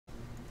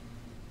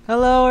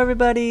Hello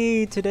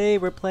everybody! Today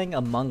we're playing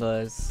Among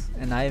Us,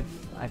 and I've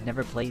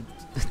never played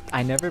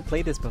I never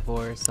played this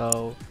before,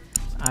 so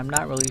I'm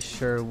not really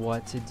sure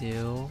what to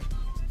do.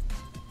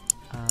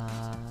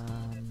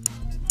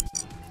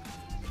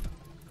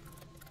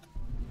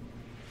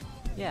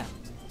 Yeah,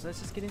 so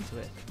let's just get into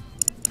it.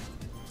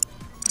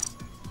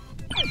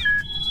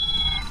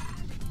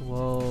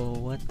 Whoa,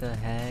 what the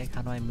heck?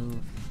 How do I move?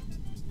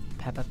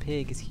 Peppa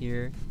Pig is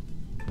here.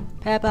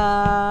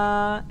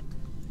 Peppa!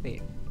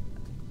 Wait.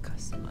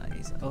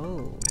 Customize.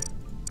 Oh,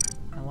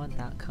 I want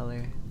that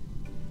color.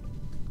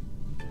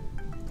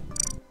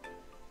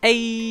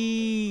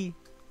 Hey,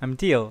 I'm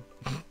teal.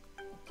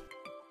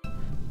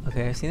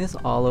 Okay, I've seen this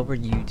all over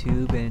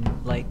YouTube and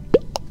like,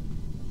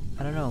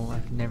 I don't know,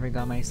 I've never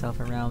got myself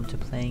around to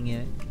playing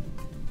it.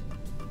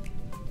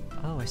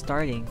 Oh, we're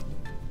starting.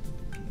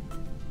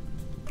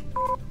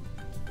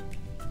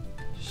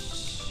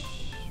 Shh.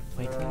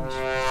 Wait till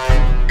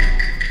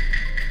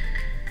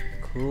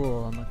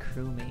cool, I'm a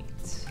crewmate.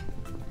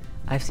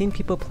 I've seen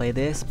people play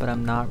this, but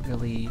I'm not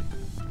really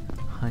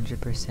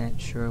 100%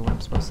 sure what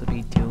I'm supposed to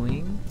be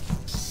doing.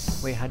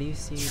 Wait, how do you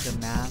see the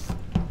map?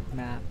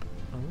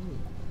 Oh.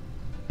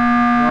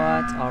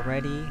 What?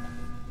 Already?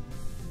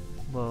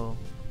 Whoa.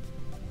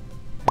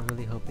 I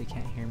really hope they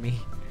can't hear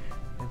me.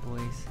 My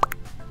voice.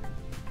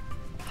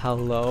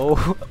 Hello?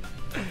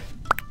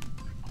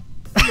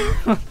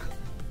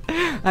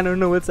 I don't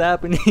know what's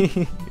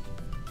happening.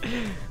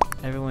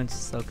 Everyone's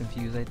so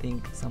confused. I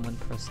think someone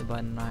pressed the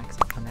button on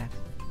accident.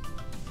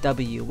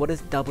 W. What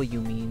does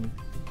W mean?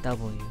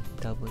 W.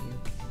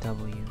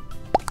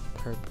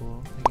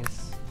 Purple, I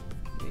guess.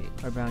 Wait,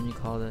 or brown you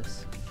call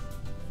this?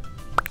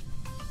 I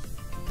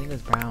think it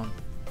was brown.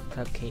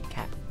 Cupcake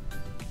cat.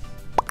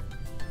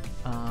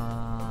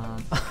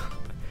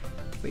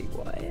 Wait,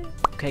 what?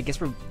 Okay, I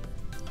guess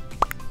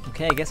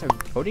we're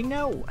voting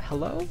now?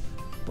 Hello?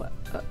 What?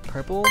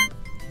 Purple?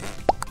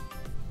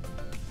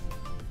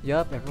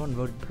 Yup, everyone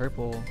voted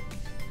purple.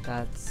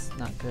 That's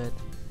not good.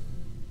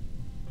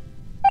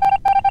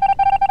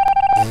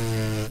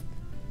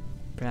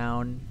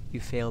 Brown,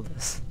 you failed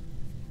us.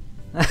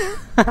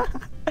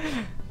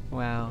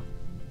 Wow.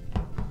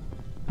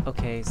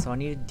 Okay, so I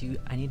need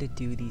to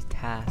do these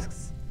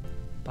tasks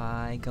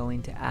by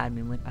going to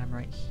admin when I'm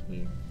right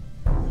here.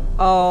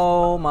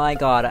 Oh my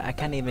god, I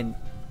can't even.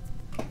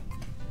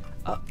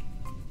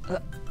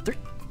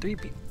 Three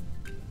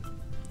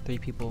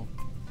people.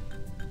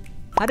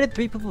 How did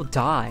 3 people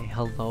die?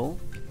 Hello?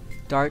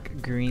 Dark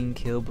green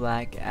kill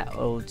black at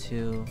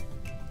O2.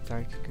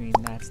 Dark green,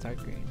 that's dark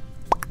green.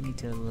 I need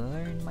to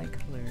learn my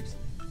colors.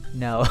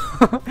 No.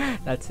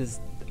 That's his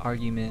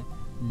argument.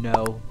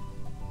 No.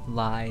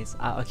 Lies.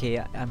 Okay,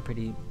 I'm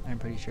pretty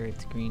sure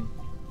it's green.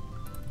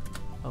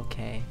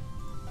 Okay.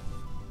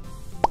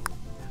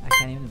 I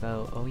can't even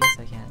vote. Oh yes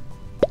I can.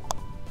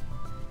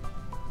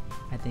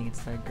 I think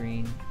it's dark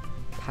green.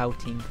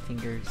 Pouting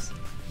fingers.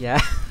 Yeah.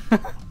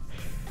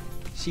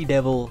 She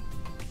devil.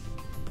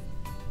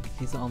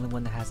 He's the only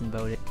one that hasn't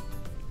voted.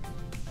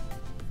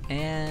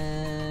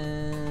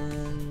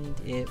 And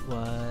it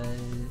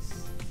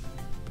was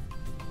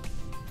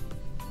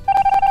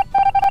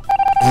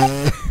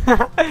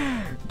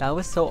that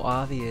was so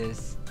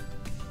obvious.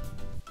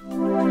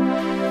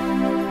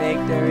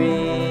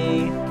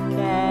 Victory!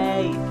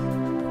 Yay!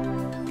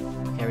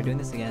 Okay, we're doing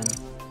this again.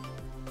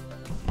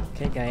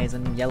 Okay guys,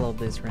 I'm yellow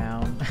this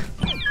round.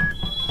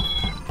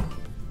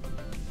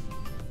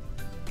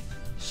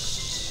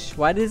 Shh!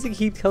 Why does it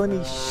keep telling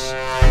me shh?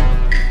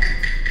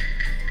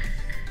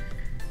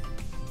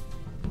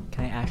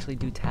 Actually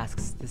do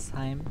tasks this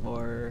time,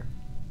 or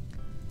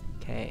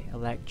okay,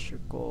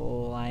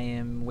 electrical.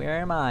 Where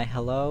am I?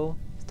 Hello?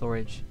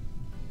 Storage.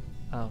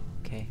 Oh,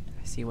 okay,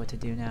 I see what to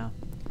do now.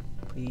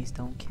 Please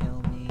don't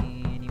kill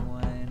me,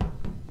 anyone.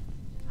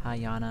 Hi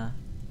Yana.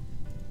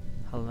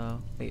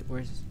 Hello. Wait,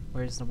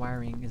 where's the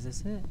wiring? Is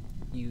this it?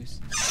 Use.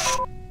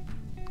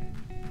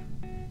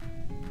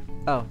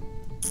 Oh,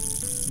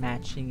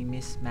 matching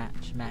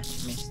mismatch, match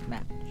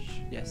mismatch.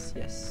 Yes.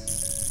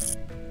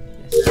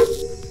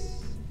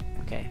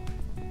 Okay,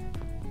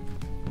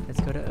 let's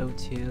go to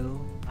O2,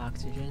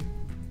 oxygen.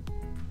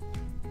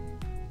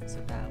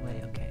 So that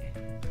way, okay.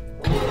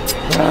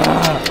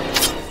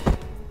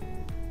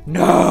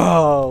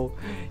 No!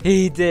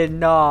 He did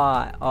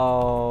not!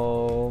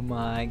 Oh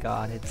my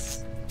god,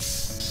 it's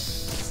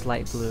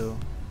light blue.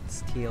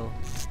 It's teal.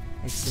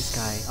 It's this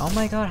guy. Oh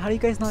my god, how do you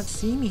guys not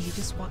see me? He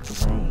just walked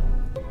away.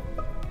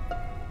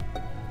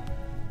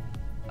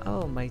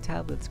 Oh, my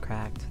tablet's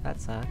cracked. That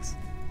sucks.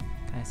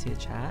 Can I see the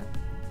chat?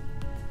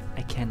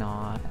 I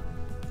cannot.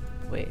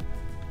 Wait.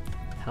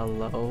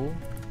 Hello?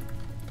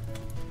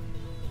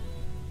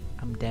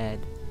 I'm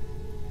dead.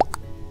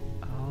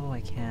 Oh,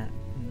 I can't.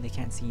 They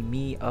can't see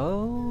me.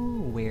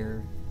 Oh,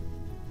 where?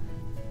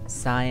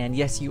 Cyan.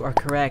 Yes, you are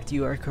correct.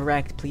 You are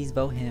correct. Please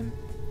vote him.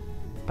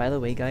 By the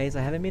way, guys,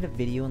 I haven't made a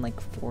video in like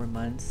 4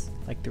 months.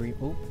 Like 3.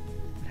 Oh,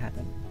 what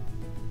happened?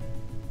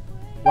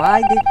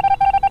 Why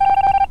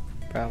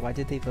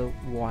did they vote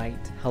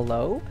white?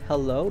 Hello?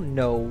 Hello?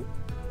 No.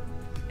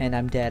 And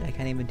I'm dead. I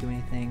can't even do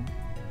anything.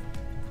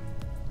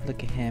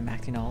 Look at him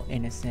acting all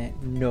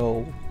innocent.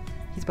 No.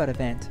 He's about to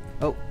vent.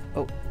 Oh.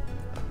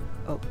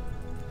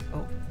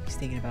 He's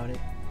thinking about it.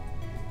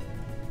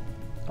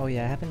 Oh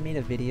yeah, I haven't made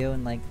a video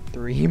in like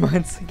 3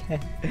 months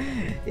again.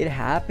 It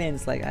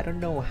happens. Like, I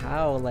don't know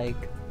how. Like,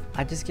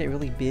 I just get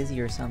really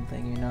busy or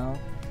something, you know?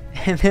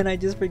 And then I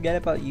just forget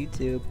about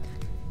YouTube.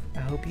 I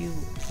hope you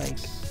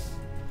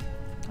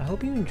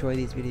enjoy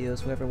these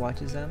videos, whoever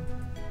watches them.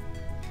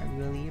 I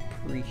really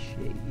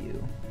appreciate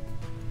you.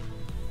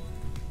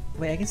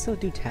 Wait, I can still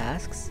do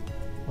tasks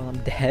while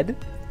I'm dead?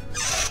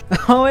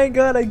 Oh my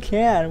god, I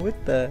can! What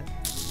the?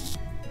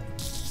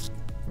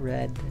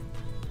 Red.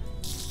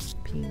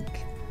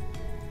 Pink.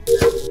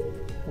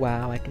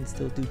 Wow, I can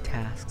still do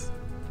tasks.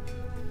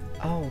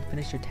 Oh,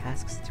 finish your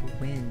tasks to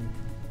win.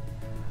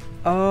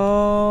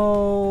 Oh,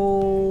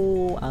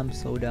 I'm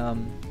so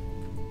dumb.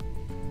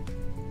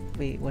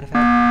 Wait, what if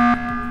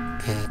I...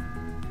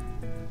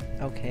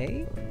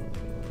 Okay.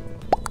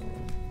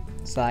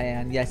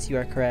 Cyan, yes, you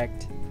are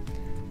correct.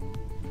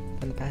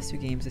 From the past 2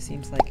 games, it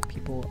seems like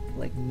people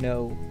like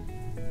know,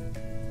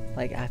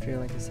 like after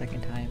like the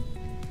second time,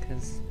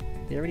 because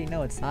they already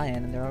know it's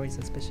Cyan and they're always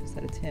suspicious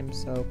that it's him.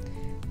 So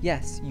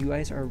yes, you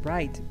guys are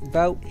right.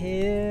 Vote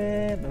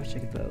him. I wish I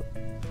could vote.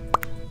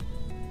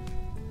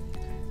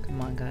 Come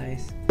on,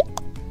 guys.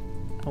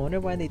 I wonder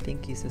why they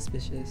think he's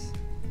suspicious.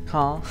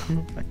 Huh?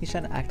 He's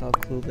trying to act all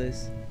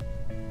clueless.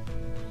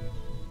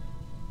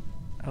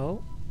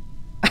 Oh.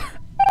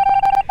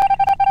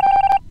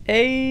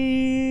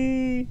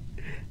 Hey,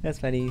 that's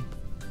funny.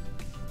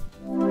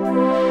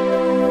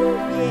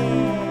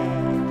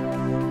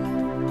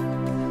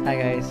 Hi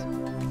guys.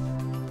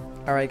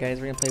 Alright guys,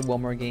 we're gonna play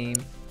one more game.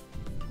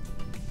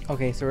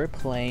 Okay, so we're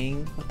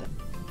playing... What the...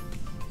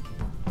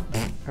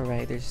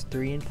 Alright, there's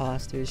 3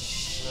 imposters.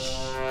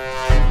 Shh.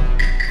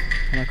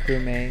 And a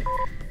crewmate.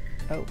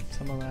 Oh,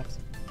 someone left.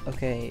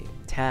 Okay,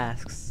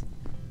 tasks.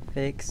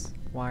 Fix,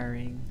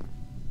 wiring,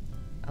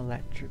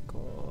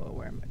 electrical.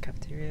 Where am I?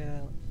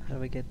 Cafeteria. How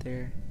do I get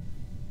there?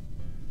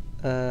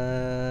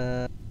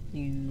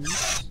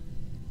 Use.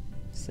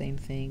 Same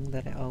thing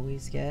that I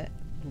always get.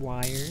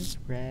 Wires,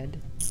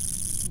 red,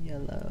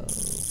 yellow,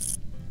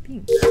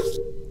 pink.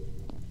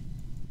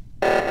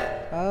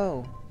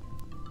 Oh.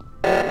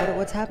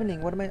 What's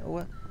happening? What am I...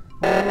 What?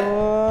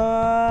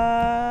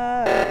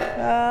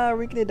 Are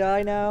we gonna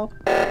die now?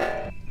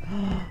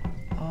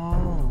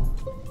 Oh.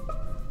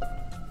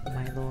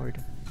 My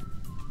lord.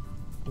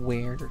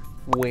 Where?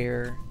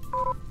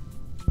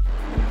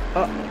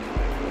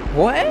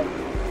 What?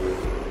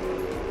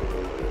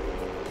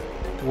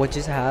 What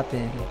just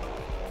happened?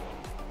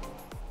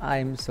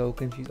 I'm so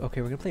confused.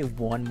 Okay, we're gonna play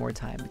one more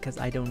time because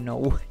I don't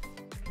know.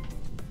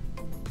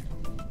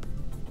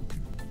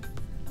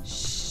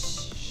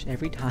 Shh,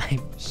 every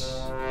time. Shh.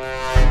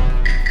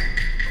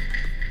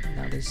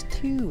 Now there's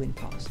 2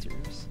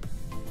 imposters.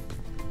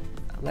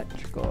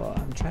 Electrical.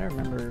 I'm trying to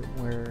remember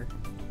where.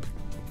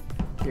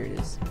 Here it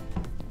is.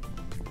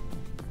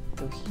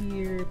 Go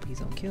here. Please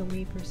don't kill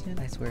me, person.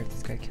 I swear if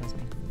this guy kills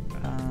me.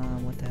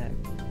 What the heck?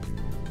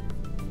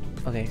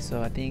 Okay,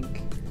 so I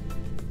think.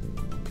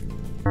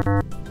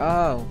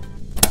 Oh.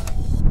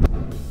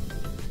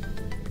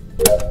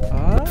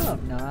 Oh,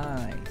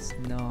 nice.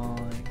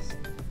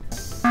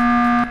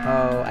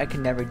 Oh, I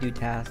can never do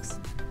tasks.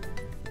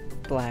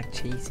 Black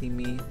chasing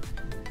me.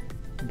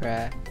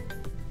 Bruh.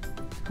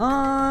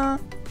 Huh?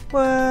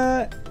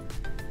 What?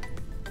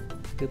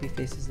 Goopy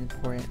face is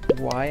important.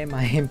 Why am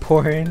I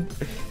important?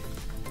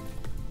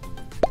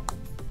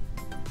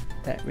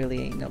 That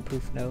really ain't no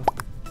proof, no.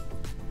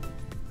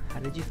 How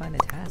did you find the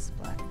task,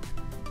 Black?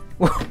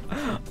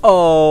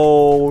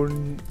 Oh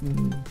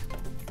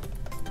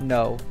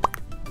no,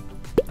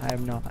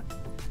 I'm not.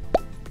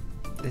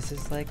 This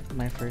is like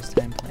my first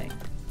time playing.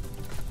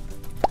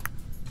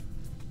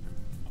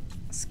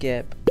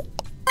 Skip.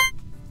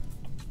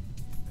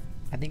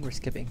 I think we're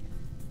skipping.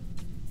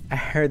 I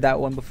heard that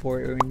one before,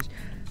 Orange.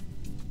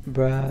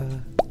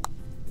 Bruh.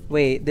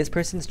 Wait, this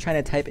person's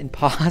trying to type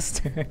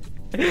imposter.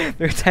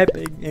 They're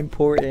typing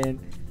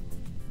important.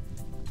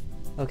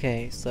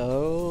 Okay,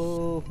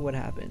 so what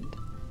happened?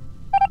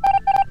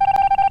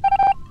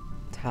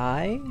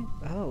 Tie?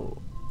 Oh.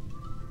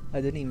 I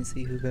didn't even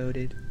see who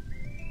voted.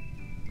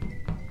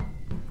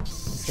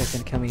 This guy's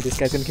gonna kill me. This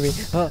guy's gonna kill me.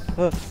 Oh,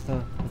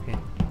 okay.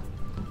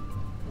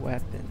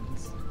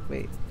 Weapons.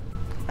 Wait.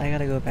 I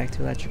gotta go back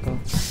to electrical.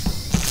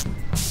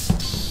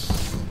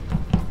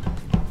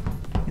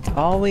 It's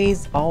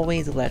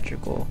always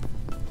electrical.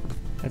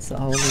 That's the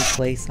only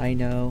place I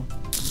know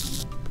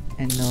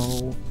and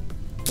know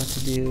what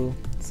to do.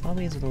 It's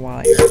always the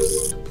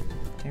wires.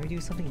 Can we do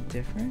something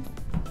different?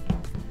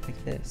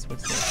 Like this.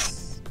 What's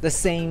this? The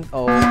same.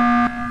 Oh.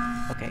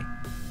 Okay.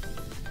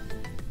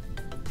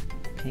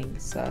 Pink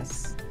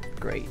sus.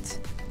 Great.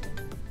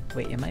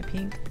 Wait, am I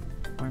pink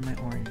or am I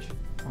orange?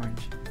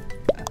 Orange.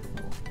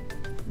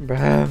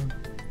 Bro.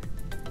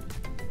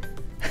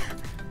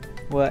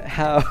 What?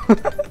 How?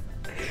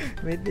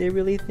 Wait, they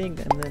really think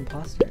I'm the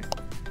imposter.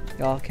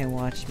 Y'all can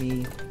watch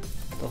me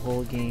the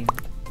whole game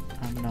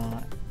I'm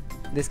not.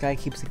 This guy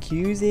keeps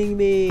accusing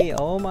me.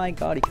 Oh my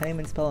god, he can't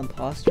even spell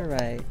imposter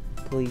right.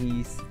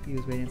 Please. He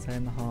was waiting inside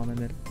in the hall in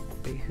the middle.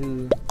 Wait,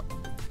 who?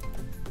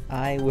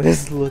 I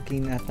was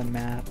looking at the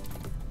map.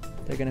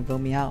 They're gonna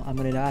vote me out. I'm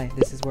gonna die.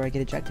 This is where I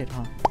get ejected,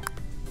 huh?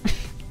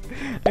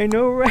 I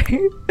know,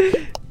 right?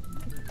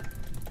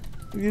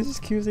 He's just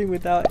accusing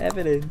without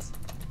evidence.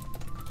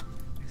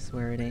 I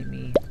swear it ain't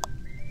me.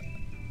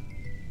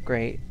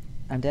 Great.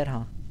 I'm dead,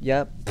 huh?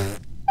 Yep.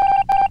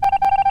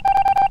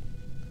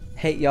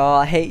 Hate y'all.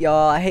 I hate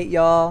y'all. I hate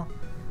y'all.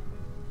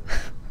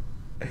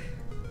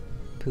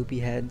 Poopy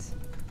heads.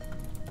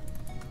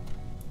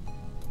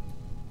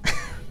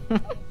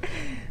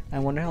 I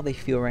wonder how they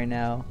feel right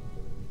now.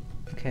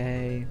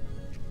 Okay.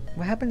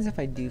 What happens if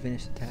I do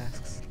finish the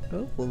tasks?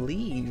 Oh,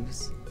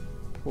 leaves.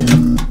 Pull.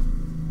 Oh,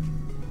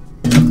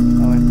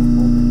 I have to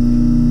hold it.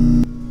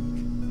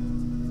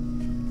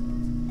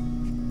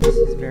 This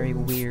is very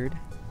weird.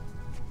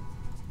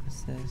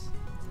 What's this?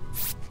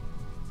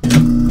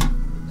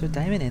 There's a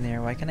diamond in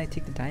there. Why can't I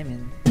take the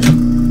diamond?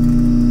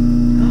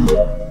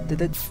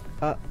 Did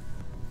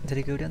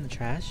it go down the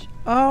trash?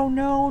 Oh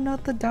no,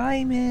 not the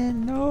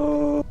diamond.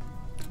 No.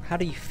 How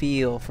do you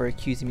feel for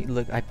accusing me?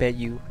 Look, I bet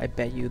you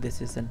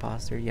this is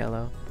imposter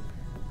yellow.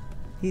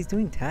 He's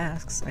doing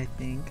tasks, I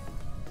think.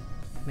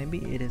 Maybe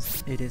it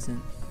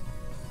isn't.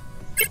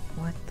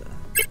 What the?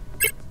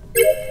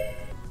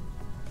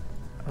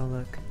 Oh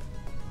look.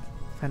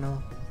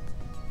 Final.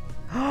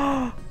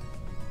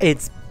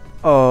 It's,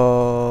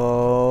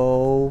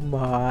 oh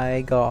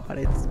my god,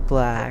 it's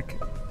black.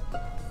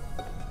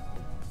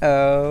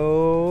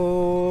 Oh,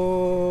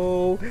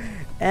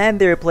 and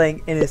they're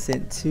playing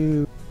innocent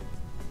too.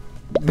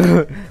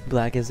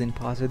 Black is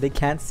imposter. They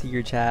can't see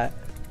your chat.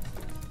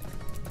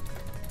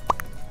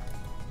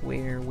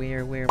 Where?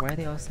 Why are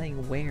they all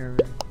saying where?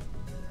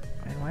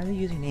 And why are they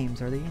using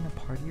names? Are they in a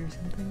party or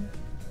something?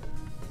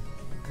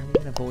 Are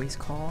they in a voice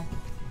call?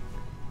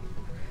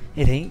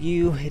 It ain't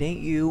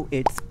you,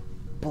 it's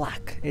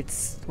black.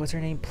 It's, what's her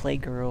name?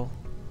 Playgirl.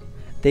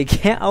 They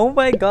can't, oh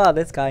my god,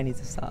 this guy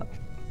needs to stop.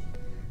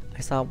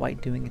 I saw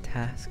White doing a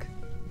task.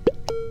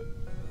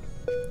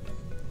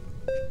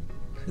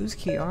 Who's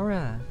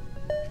Kiara?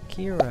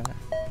 Kira.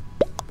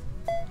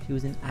 She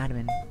was an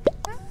admin.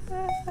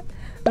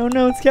 Oh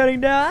no, it's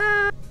counting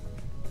down.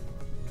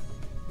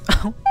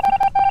 Oh.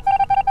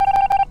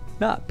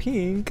 Not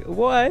pink.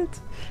 What?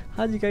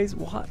 How did you guys?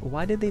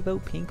 Why did they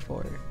vote pink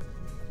for?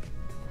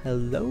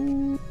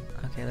 Hello.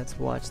 Okay, let's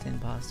watch the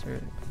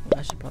imposter.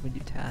 I should probably do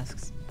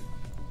tasks.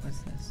 What's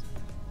this?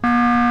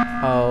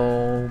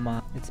 Oh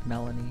my! It's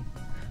Melanie.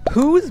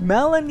 Who's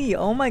Melanie?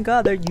 Oh my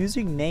god, they're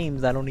using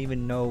names I don't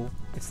even know.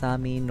 It's not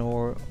me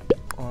nor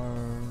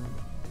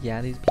yeah,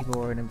 these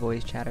people are in a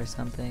voice chat or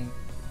something.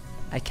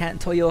 I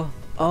can't tell you.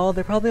 Oh,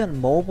 they're probably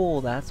on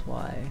mobile, that's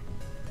why.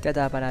 This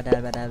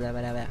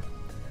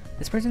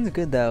person's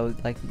good though.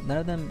 Like none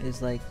of them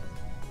is like,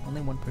 only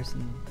one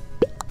person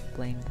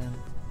blamed them.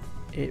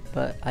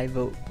 But I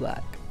vote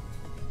black.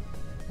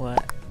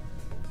 What?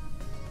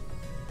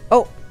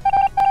 Oh!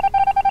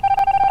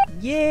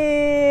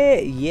 Yeah!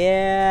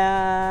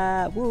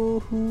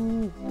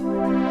 Woohoo!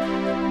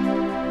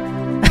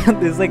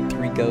 There's like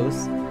 3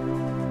 ghosts.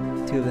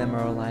 2 of them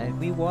are alive.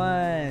 We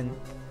won!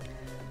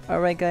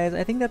 Alright guys,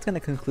 I think that's gonna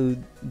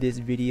conclude this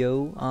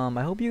video.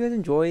 I hope you guys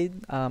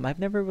enjoyed. I've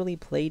never really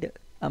played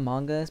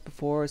Among Us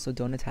before, so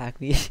don't attack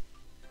me.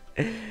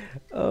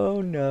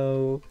 Oh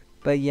no.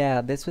 But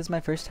yeah, this was my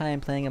first time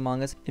playing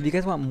Among Us. If you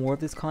guys want more of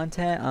this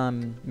content,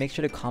 make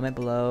sure to comment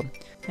below.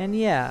 And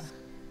yeah,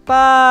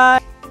 bye!